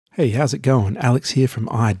Hey, how's it going? Alex here from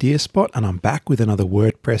IdeaSpot, and I'm back with another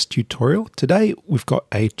WordPress tutorial. Today, we've got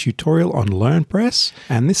a tutorial on LearnPress,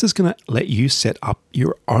 and this is going to let you set up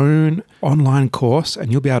your own online course,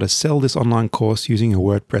 and you'll be able to sell this online course using your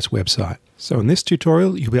WordPress website. So in this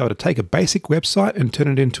tutorial, you'll be able to take a basic website and turn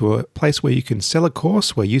it into a place where you can sell a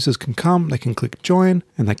course, where users can come, they can click join,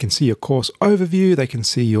 and they can see your course overview, they can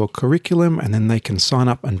see your curriculum, and then they can sign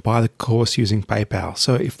up and buy the course using PayPal.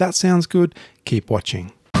 So if that sounds good, keep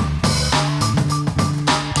watching.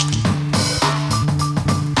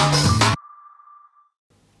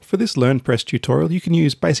 For this LearnPress tutorial, you can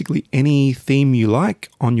use basically any theme you like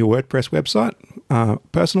on your WordPress website.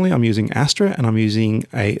 Personally, I'm using Astra and I'm using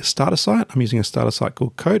a starter site. I'm using a starter site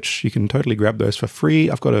called Coach. You can totally grab those for free.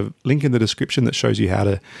 I've got a link in the description that shows you how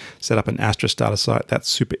to set up an Astra starter site. That's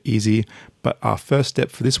super easy. But our first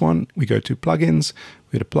step for this one, we go to plugins,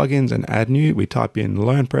 we go to plugins and add new. We type in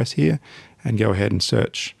LearnPress here and go ahead and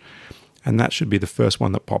search. And that should be the first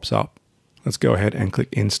one that pops up. Let's go ahead and click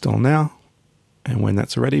install now. And when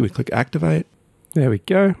that's ready, we click activate. There we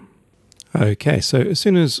go. Okay, so as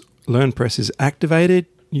soon as LearnPress is activated,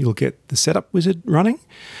 you'll get the setup wizard running.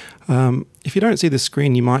 If you don't see the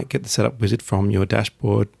screen, you might get the setup wizard from your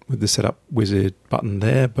dashboard with the setup wizard button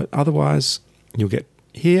there, but otherwise you'll get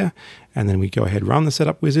here, and then we go ahead and run the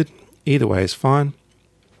setup wizard. Either way is fine.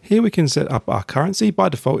 Here we can set up our currency. By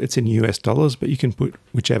default, it's in US dollars, but you can put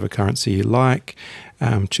whichever currency you like.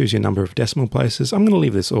 Choose your number of decimal places. I'm going to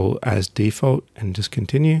leave this all as default and just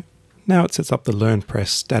continue. Now it sets up the LearnPress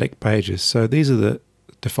static pages. So these are the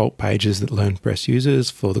default pages that LearnPress uses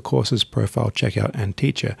for the courses, profile, checkout, and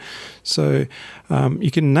teacher. So you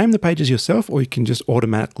can name the pages yourself, or you can just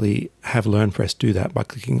automatically have LearnPress do that by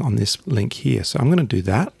clicking on this link here. So I'm going to do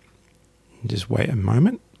that. Just wait a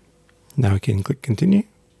moment. Now we can click continue.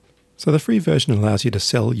 So the free version allows you to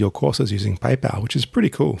sell your courses using PayPal, which is pretty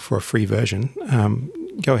cool for a free version.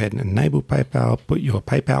 Go ahead and enable PayPal, put your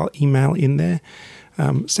PayPal email in there.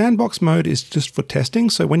 Sandbox mode is just for testing.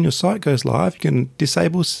 So when your site goes live, you can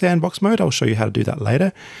disable sandbox mode. I'll show you how to do that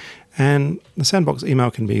later. And the sandbox email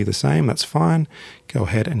can be the same. That's fine. Go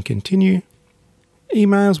ahead and continue.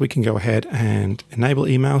 Emails, we can go ahead and enable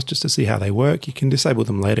emails just to see how they work. You can disable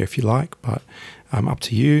them later if you like, but up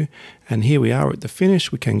to you. And here we are at the finish.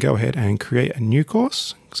 We can go ahead and create a new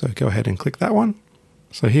course. So go ahead and click that one.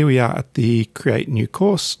 So here we are at the create new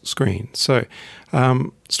course screen. So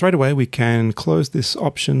straight away we can close this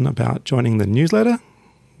option about joining the newsletter.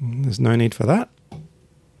 There's no need for that.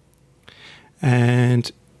 And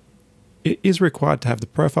it is required to have the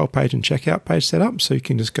profile page and checkout page set up, so you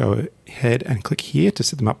can just go ahead and click here to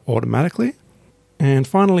set them up automatically. And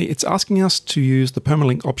finally, it's asking us to use the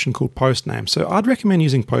permalink option called postname. So I'd recommend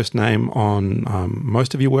using postname on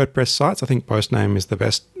most of your WordPress sites. I think postname is the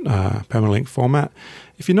best permalink format.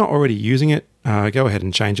 If you're not already using it, go ahead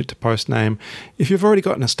and change it to postname. If you've already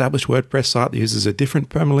got an established WordPress site that uses a different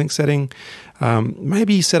permalink setting,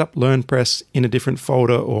 maybe set up LearnPress in a different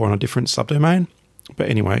folder or on a different subdomain. But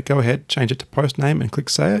anyway, go ahead, change it to postname and click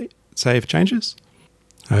save changes.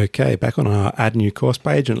 Okay, back on our add new course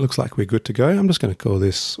page, and it looks like we're good to go. I'm just going to call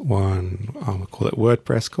this one, I'll call it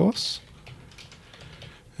WordPress course.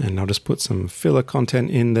 And I'll just put some filler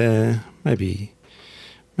content in there. Maybe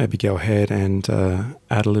go ahead and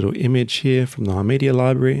add a little image here from the media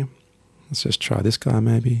library. Let's just try this guy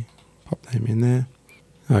maybe, pop them in there.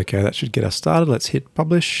 Okay, that should get us started. Let's hit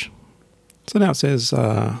publish. So now it says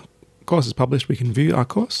course is published. We can view our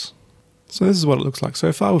course. So this is what it looks like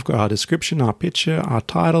so far. We've got our description, our picture, our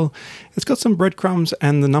title. It's got some breadcrumbs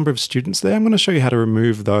and the number of students there. I'm going to show you how to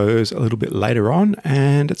remove those a little bit later on.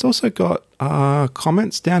 And it's also got our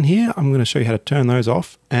comments down here. I'm going to show you how to turn those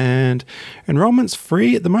off. And enrollment's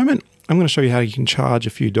free at the moment. I'm going to show you how you can charge a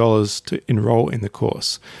few dollars to enroll in the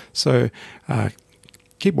course. So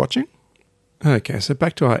keep watching. Okay, so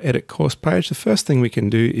back to our edit course page. The first thing we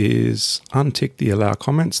can do is untick the allow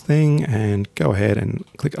comments thing and go ahead and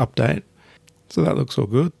click update. So that looks all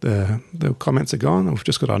good. The comments are gone. We've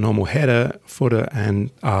just got our normal header, footer,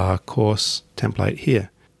 and our course template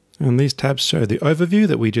here. And these tabs show the overview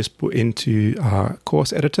that we just put into our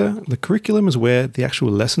course editor. The curriculum is where the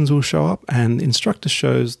actual lessons will show up, and the instructor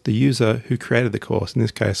shows the user who created the course, in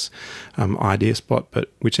this case, IdeaSpot,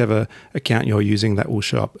 but whichever account you're using, that will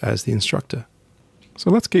show up as the instructor. So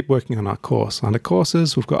let's keep working on our course. Under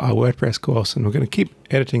courses, we've got our WordPress course, and we're going to keep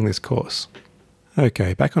editing this course.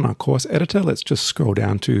 Okay, back on our course editor, let's just scroll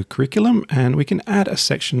down to curriculum, and we can add a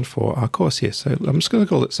section for our course here. So I'm just going to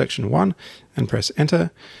call it section 1 and press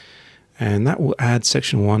enter, and that will add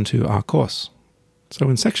section 1 to our course. So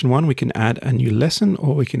in section 1, we can add a new lesson,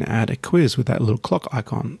 or we can add a quiz with that little clock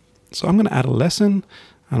icon. So I'm going to add a lesson.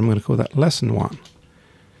 And I'm going to call that lesson 1.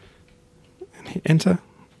 And hit enter,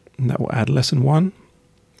 and that will add lesson 1.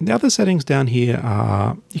 The other settings down here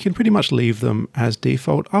are, you can pretty much leave them as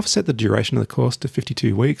default. I've set the duration of the course to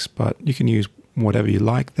 52 weeks, but you can use whatever you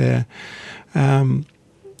like there.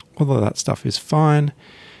 Although that stuff is fine.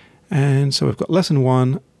 And so we've got lesson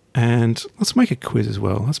 1, and let's make a quiz as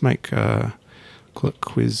well. Let's call it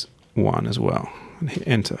quiz 1 as well, and hit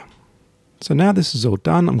enter. So now this is all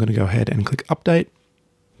done. I'm going to go ahead and click update.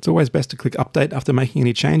 It's always best to click update after making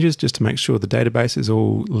any changes, just to make sure the database is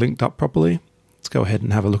all linked up properly. Let's go ahead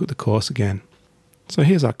and have a look at the course again. So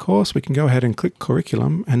here's our course. We can go ahead and click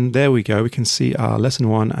curriculum, and there we go. We can see our lesson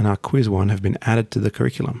 1 and our quiz 1 have been added to the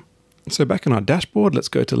curriculum. So back on our dashboard, let's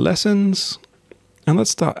go to lessons, and let's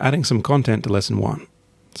start adding some content to lesson 1.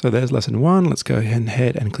 So there's lesson 1. Let's go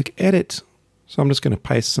ahead and click edit. So I'm just going to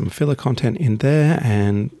paste some filler content in there,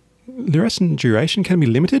 and the lesson duration can be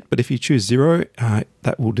limited, but if you choose 0,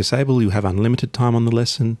 that will disable. You have unlimited time on the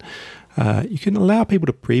lesson. You can allow people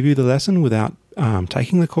to preview the lesson without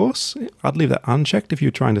taking the course. I'd leave that unchecked if you're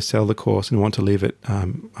trying to sell the course and want to leave it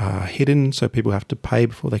hidden so people have to pay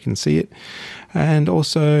before they can see it. And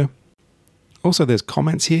also there's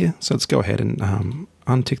comments here. So let's go ahead and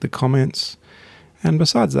untick the comments. And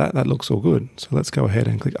besides that, that looks all good. So let's go ahead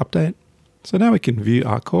and click update. So now we can view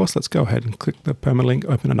our course. Let's go ahead and click the permalink,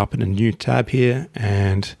 open it up in a new tab here,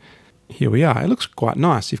 and here we are. It looks quite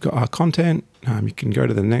nice. You've got our content. You can go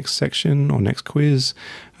to the next section or next quiz.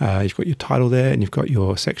 You've got your title there, and you've got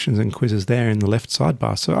your sections and quizzes there in the left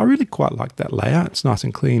sidebar. So I really quite like that layout. It's nice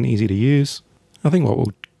and clean, easy to use. I think what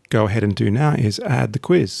we'll go ahead and do now is add the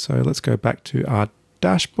quiz. So let's go back to our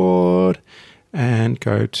dashboard and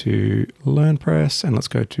go to LearnPress, and let's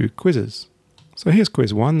go to quizzes. So here's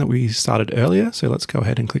quiz 1 that we started earlier. So let's go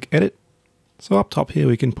ahead and click edit. So up top here,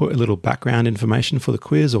 we can put a little background information for the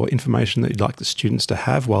quiz, or information that you'd like the students to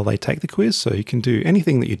have while they take the quiz. So you can do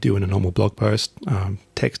anything that you do in a normal blog post,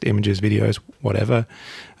 text, images, videos, whatever.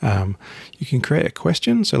 You can create a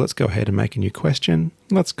question. So let's go ahead and make a new question.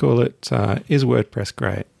 Let's call it, is WordPress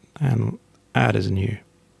great? And add as new.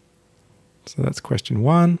 So that's question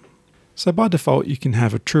 1. So by default, you can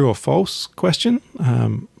have a true or false question,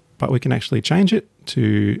 but we can actually change it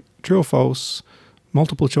to true or false,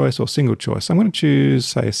 multiple choice, or single choice. I'm going to choose,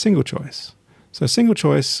 say, single choice. So single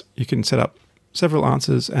choice, you can set up several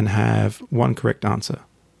answers and have one correct answer.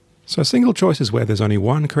 So single choice is where there's only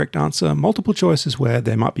one correct answer. Multiple choice is where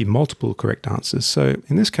there might be multiple correct answers. So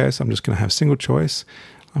in this case, I'm just going to have single choice.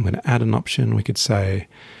 I'm going to add an option. We could say,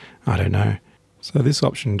 I don't know. So this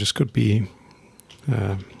option just could be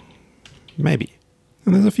maybe.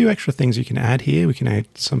 And there's a few extra things you can add here. We can add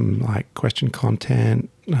some like question content.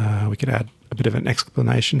 We could add a bit of an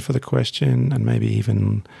explanation for the question, and maybe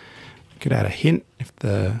even we could add a hint if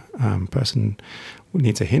the person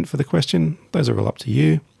needs a hint for the question. Those are all up to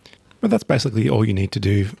you. But that's basically all you need to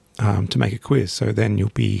do to make a quiz. So then you'll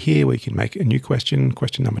be here where you can make a new question,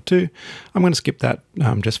 question number 2. I'm going to skip that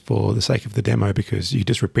just for the sake of the demo, because you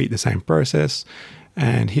just repeat the same process.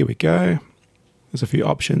 And here we go. There's a few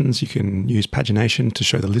options. You can use pagination to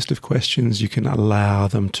show the list of questions. You can allow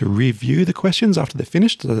them to review the questions after they're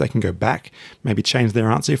finished, so they can go back, maybe change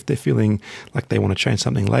their answer if they're feeling like they want to change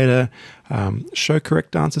something later. Show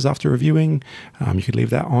correct answers after reviewing. You could leave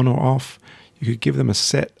that on or off. You could give them a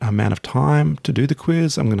set amount of time to do the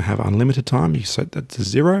quiz. I'm going to have unlimited time. You set that to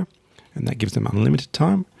 0, and that gives them unlimited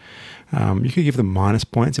time. You could give them minus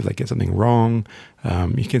points if they get something wrong.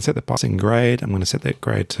 You can set the passing grade. I'm going to set that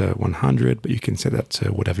grade to 100, but you can set that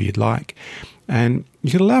to whatever you'd like. And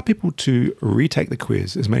you can allow people to retake the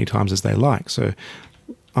quiz as many times as they like. So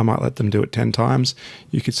I might let them do it 10 times.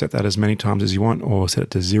 You could set that as many times as you want, or set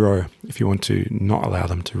it to 0 if you want to not allow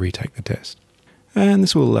them to retake the test. And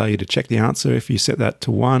this will allow you to check the answer if you set that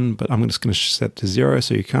to 1, but I'm just going to set it to 0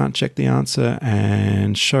 so you can't check the answer.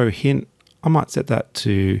 And show hint, I might set that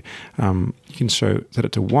to, you can set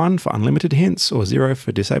it to 1 for unlimited hints, or 0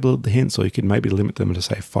 for disabled hints, or you could maybe limit them to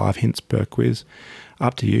say 5 hints per quiz.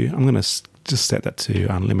 Up to you. I'm going to just set that to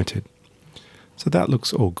unlimited. So that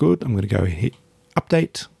looks all good. I'm going to go and hit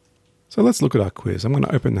update. So let's look at our quiz. I'm going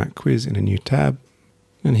to open that quiz in a new tab.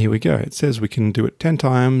 And here we go. It says we can do it 10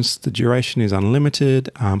 times. The duration is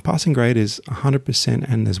unlimited. Passing grade is 100%,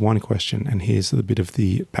 and there's one question. And here's a bit of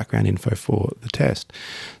the background info for the test.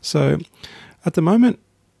 So at the moment,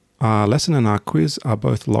 our lesson and our quiz are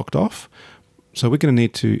both locked off. So we're going to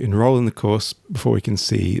need to enroll in the course before we can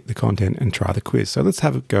see the content and try the quiz. So let's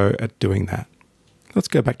have a go at doing that. Let's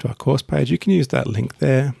go back to our course page. You can use that link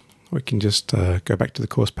there. Or we can just go back to the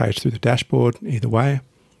course page through the dashboard, either way.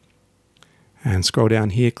 And scroll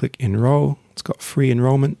down here, click enroll. It's got free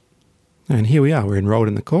enrollment. And here we are, we're enrolled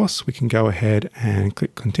in the course. We can go ahead and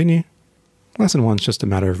click continue. Lesson 1 is just a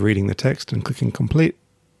matter of reading the text and clicking complete.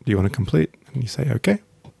 Do you want to complete? And you say okay.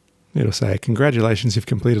 It'll say, congratulations, you've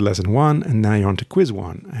completed lesson 1, and now you're on to quiz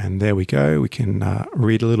 1. And there we go. We can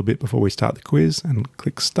read a little bit before we start the quiz and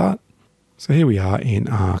click start. So here we are in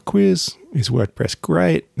our quiz. Is WordPress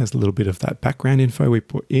great? There's a little bit of that background info we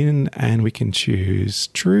put in, and we can choose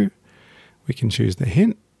true. We can choose the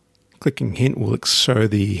hint. Clicking hint will show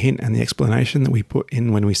the hint and the explanation that we put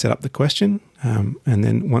in when we set up the question. And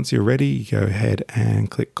then once you're ready, you go ahead and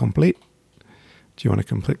click complete. Do you want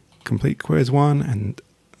to complete quiz 1? And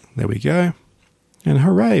there we go. And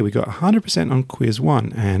hooray, we got 100% on quiz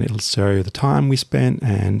 1, and it'll show the time we spent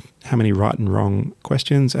and how many right and wrong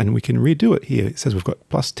questions, and we can redo it here. It says we've got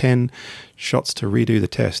plus 10 shots to redo the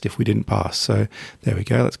test if we didn't pass. So there we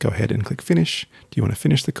go. Let's go ahead and click finish. Do you want to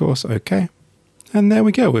finish the course? Okay. And there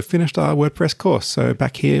we go. We've finished our WordPress course. So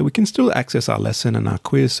back here, we can still access our lesson and our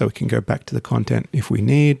quiz, so we can go back to the content if we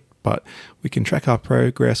need, but we can track our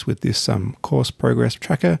progress with this course progress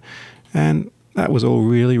tracker. And that was all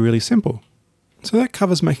really, really simple. So that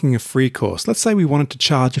covers making a free course. Let's say we wanted to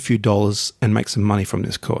charge a few dollars and make some money from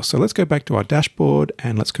this course. So let's go back to our dashboard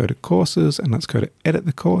and let's go to courses and let's go to edit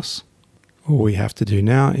the course. All we have to do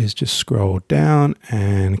now is just scroll down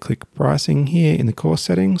and click pricing here in the course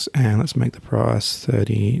settings, and let's make the price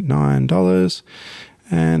 $39.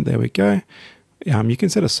 And there we go. You can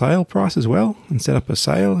set a sale price as well and set up a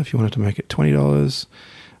sale if you wanted to make it $20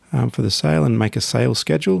 for the sale and make a sale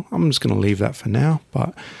schedule. I'm just going to leave that for now,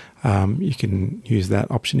 but you can use that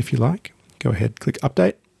option if you like. Go ahead, click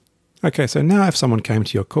update. Okay, so now if someone came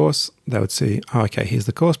to your course, they would see, oh, okay, here's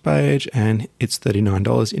the course page and it's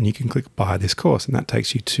 $39, and you can click buy this course, and that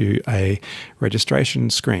takes you to a registration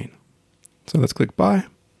screen. So let's click buy.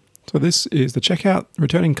 So this is the checkout.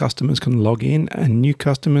 Returning customers can log in and new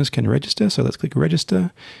customers can register. So let's click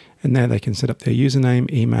register, and there they can set up their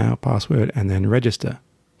username, email, password, and then register.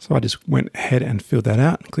 So I just went ahead and filled that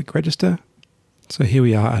out and click register. So here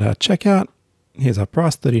we are at our checkout. Here's our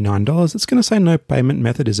price, $39. It's going to say no payment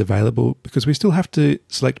method is available because we still have to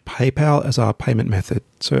select PayPal as our payment method.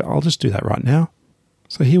 So I'll just do that right now.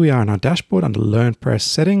 So here we are in our dashboard under LearnPress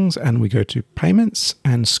settings, and we go to payments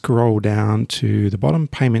and scroll down to the bottom,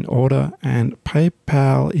 payment order, and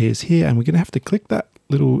PayPal is here, and we're going to have to click that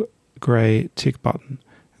little gray tick button.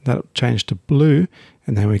 That'll change to blue,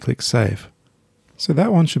 and then we click save. So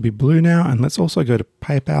that one should be blue now, and let's also go to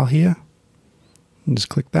PayPal here and just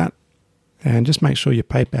click that, and just make sure your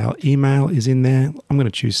PayPal email is in there. I'm going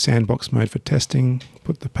to choose sandbox mode for testing,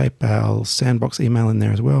 put the PayPal sandbox email in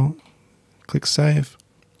there as well, click save.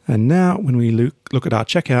 And now when we look at our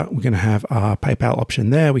checkout, we're going to have our PayPal option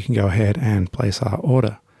there. We can go ahead and place our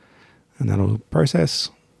order, and that'll process,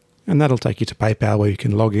 and that'll take you to PayPal where you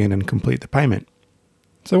can log in and complete the payment.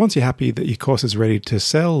 So once you're happy that your course is ready to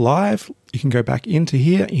sell live, you can go back into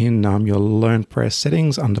here in your LearnPress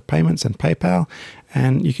settings under payments and PayPal,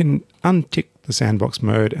 and you can untick the sandbox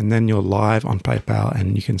mode, and then you're live on PayPal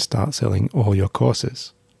and you can start selling all your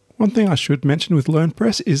courses. One thing I should mention with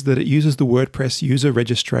LearnPress is that it uses the WordPress user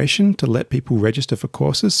registration to let people register for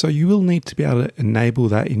courses. So you will need to be able to enable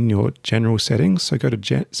that in your general settings. So go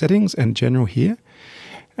to settings and general here,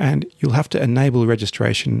 and you'll have to enable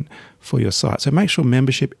registration for your site. So make sure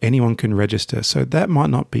membership, anyone can register. So that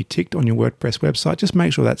might not be ticked on your WordPress website. Just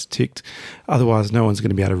make sure that's ticked. Otherwise, no one's going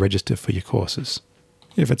to be able to register for your courses.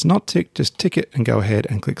 If it's not ticked, just tick it and go ahead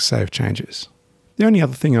and click Save Changes. The only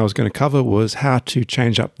other thing I was going to cover was how to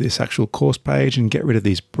change up this actual course page and get rid of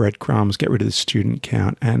these breadcrumbs, get rid of the student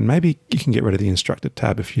count, and maybe you can get rid of the instructor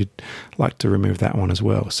tab if you'd like to remove that one as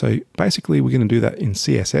well. So basically we're going to do that in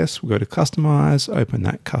CSS. We'll go to Customize, open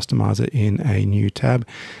that customizer in a new tab.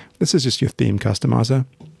 This is just your theme customizer.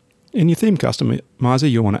 In your theme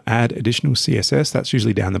customizer, you'll want to add additional CSS. That's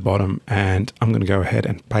usually down the bottom, and I'm going to go ahead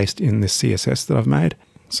and paste in this CSS that I've made.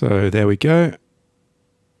 So there we go.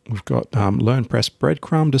 We've got LearnPress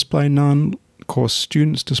breadcrumb display none, course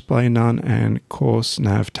students display none, and course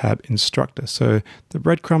nav tab instructor. So the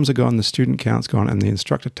breadcrumbs are gone, the student count's gone, and the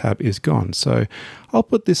instructor tab is gone. So I'll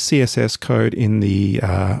put this CSS code in the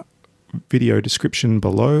video description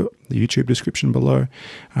below, the YouTube description below.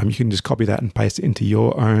 You can just copy that and paste it into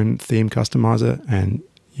your own theme customizer, and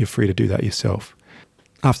you're free to do that yourself.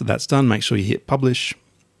 After that's done, make sure you hit publish.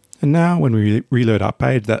 And now when we reload our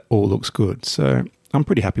page, that all looks good. So I'm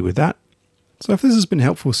pretty happy with that. So if this has been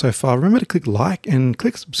helpful so far, remember to click like and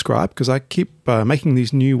click subscribe, because I keep making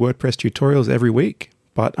these new WordPress tutorials every week.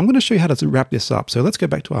 But I'm going to show you how to wrap this up. So let's go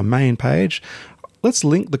back to our main page. Let's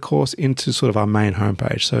link the course into sort of our main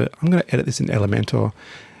homepage. So I'm going to edit this in Elementor.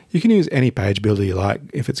 You can use any page builder you like.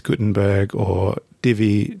 If it's Gutenberg or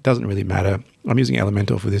Divi, doesn't really matter. I'm using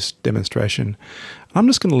Elementor for this demonstration. I'm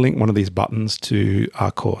just going to link one of these buttons to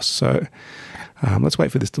our course. So let's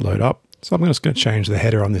wait for this to load up. So I'm just going to change the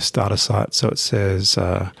header on this starter site. So it says,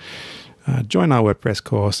 join our WordPress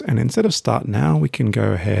course. And instead of start now, we can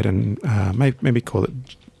go ahead and maybe call it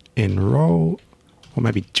enroll, or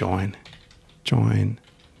maybe join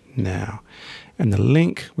now. And the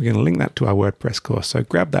link, we're going to link that to our WordPress course. So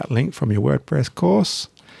grab that link from your WordPress course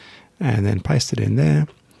and then paste it in there.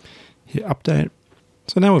 Hit update.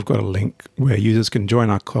 So now we've got a link where users can join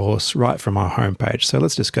our course right from our homepage. So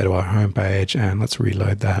let's just go to our homepage and let's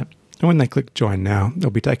reload that. And when they click join now, they'll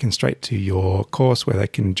be taken straight to your course where they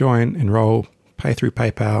can join, enroll, pay through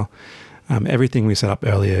PayPal. Everything we set up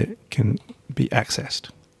earlier can be accessed.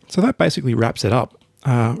 So that basically wraps it up.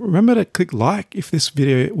 Remember to click like if this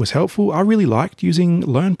video was helpful. I really liked using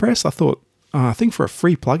LearnPress. I think for a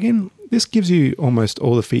free plugin, this gives you almost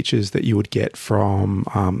all the features that you would get from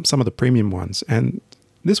some of the premium ones. And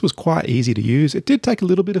this was quite easy to use. It did take a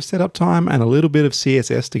little bit of setup time and a little bit of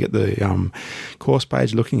CSS to get the course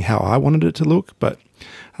page looking how I wanted it to look. But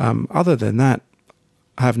other than that,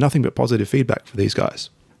 I have nothing but positive feedback for these guys.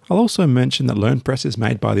 I'll also mention that LearnPress is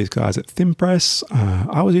made by these guys at ThinPress.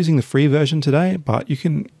 I was using the free version today, but you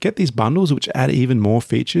can get these bundles which add even more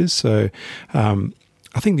features. So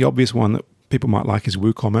I think the obvious one that people might like is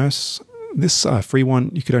WooCommerce. This free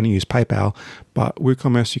one, you could only use PayPal, but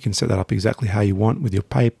WooCommerce, you can set that up exactly how you want with your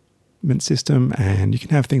payment system, and you can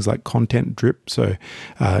have things like content drip. So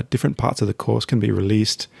different parts of the course can be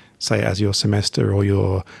released, say as your semester or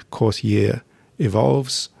your course year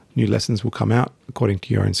evolves. New lessons will come out according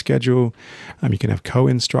to your own schedule. You can have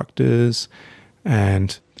co-instructors,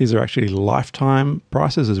 and these are actually lifetime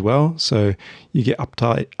prices as well. So you get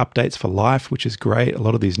updates for life, which is great. A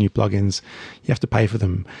lot of these new plugins, you have to pay for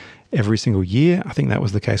them every single year. I think that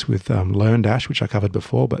was the case with LearnDash, which I covered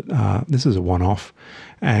before, but this is a one-off.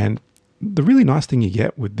 And the really nice thing you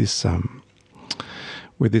get with this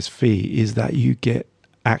fee is that you get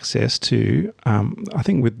access to, I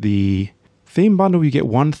think with the theme bundle, you get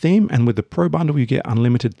one theme, and with the Pro bundle, you get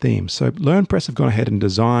unlimited themes. So LearnPress have gone ahead and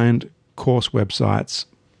designed course websites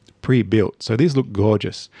pre-built. So these look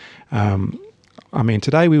gorgeous. I mean,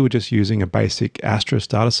 today we were just using a basic Astra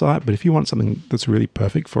starter site, but if you want something that's really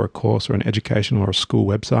perfect for a course or an educational or a school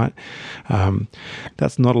website,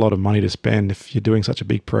 that's not a lot of money to spend if you're doing such a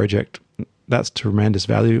big project. That's tremendous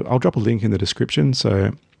value. I'll drop a link in the description,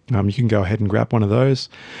 so you can go ahead and grab one of those.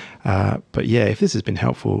 But yeah, if this has been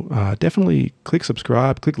helpful, definitely click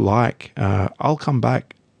subscribe, click like. I'll come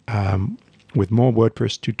back with more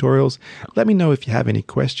WordPress tutorials. Let me know if you have any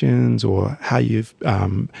questions or how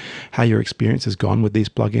your experience has gone with these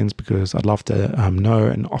plugins, because I'd love to know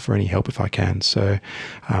and offer any help if I can. So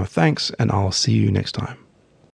thanks, and I'll see you next time.